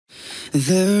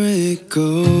There it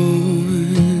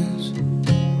goes,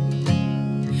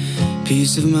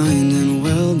 peace of mind and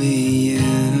well-being.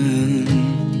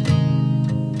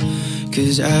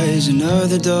 'Cause as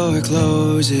another door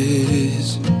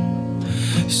closes,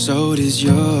 so does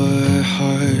your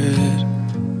heart.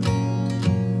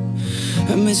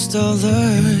 Amidst all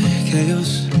the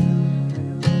chaos,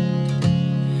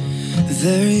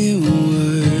 there you were.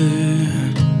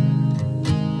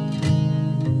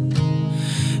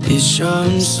 You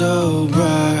shone so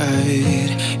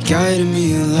bright, guiding me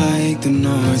like the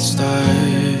North Star.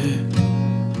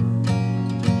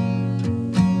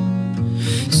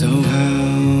 So how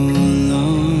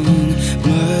long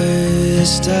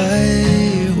must I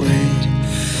wait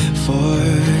for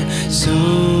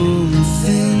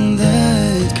something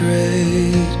that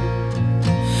great?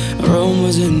 Rome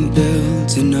wasn't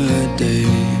built in a day,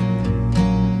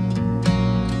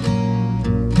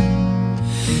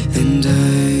 and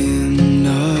I'm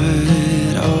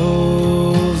not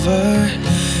overgrowing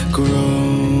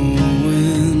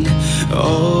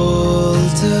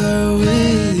older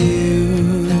with you.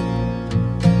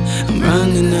 I'm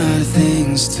running out of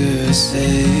things to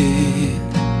say,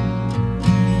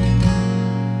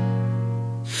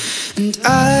 and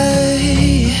I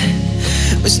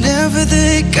was never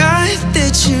the guy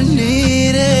that you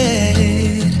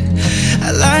needed. I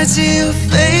lied to your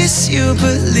face, you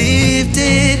believed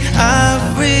it. I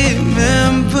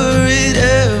remember it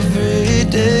every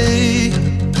day.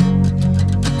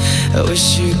 I wish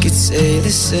you could say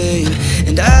the same.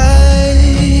 And I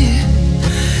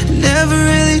never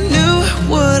really knew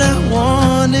what I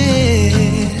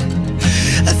wanted.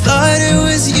 I thought it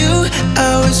was you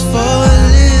I was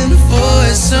falling for,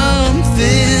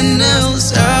 something else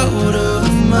out of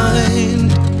mind.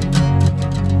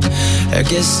 I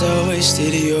guess I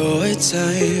wasted your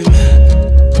time.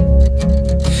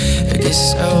 I guess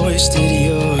I wasted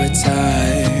your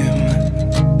time.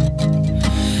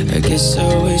 I guess I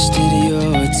wasted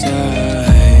your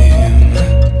time.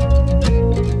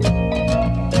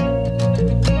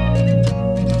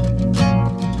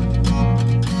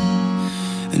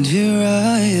 And here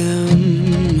I am,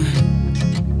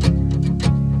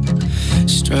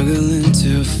 struggling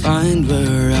to find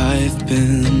where I've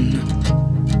been.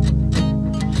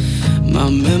 My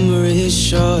memory is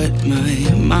short, my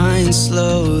mind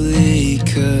slowly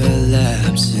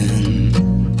collapsing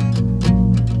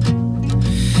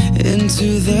into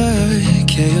the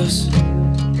chaos,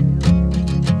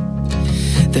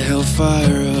 the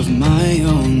hellfire of my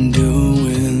own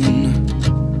doing.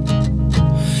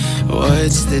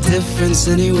 What's the difference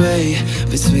anyway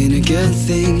between a good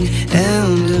thing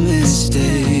and a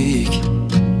mistake?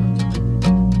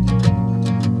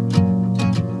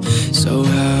 So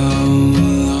how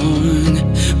long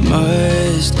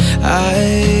must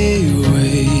I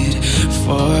wait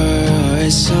for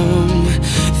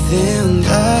something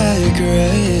that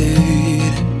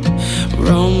great?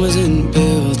 Rome wasn't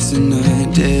built in a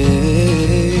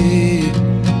day,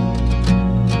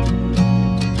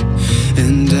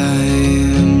 and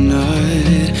I'm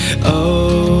not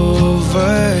overgrowing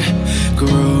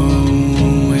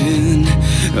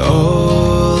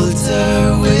older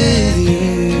with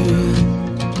you.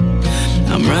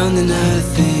 I'm running out of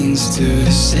things to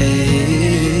say,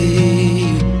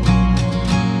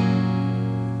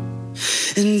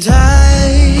 and I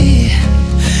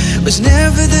was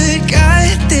never the guy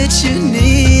that you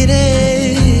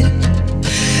needed.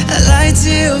 I lied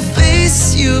to your face,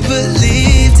 you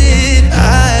believed it.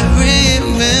 I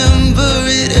remember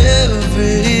it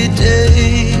every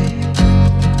day.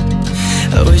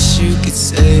 I wish you could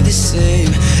say the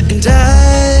same. And I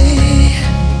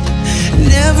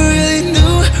never really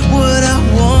knew what I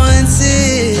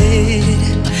wanted.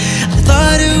 I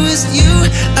thought it was you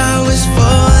I was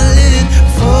falling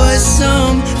for,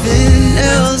 something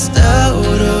else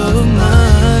out of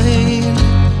mine.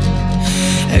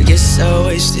 I guess I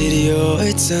wasted your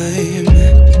time.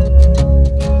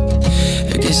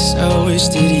 I guess I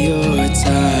wasted your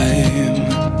time.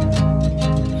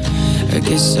 I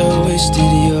guess I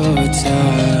wasted your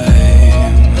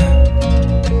time.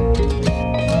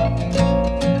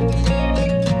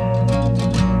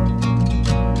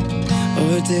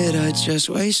 Or did I just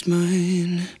waste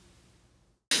mine?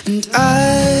 And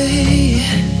I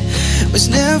was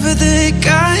never the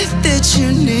guy that you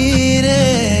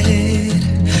needed.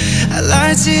 I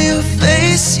lied to your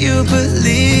face, you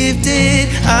believed it.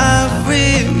 I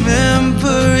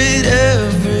remember it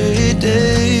every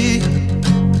day.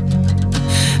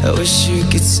 I wish you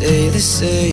could say the same.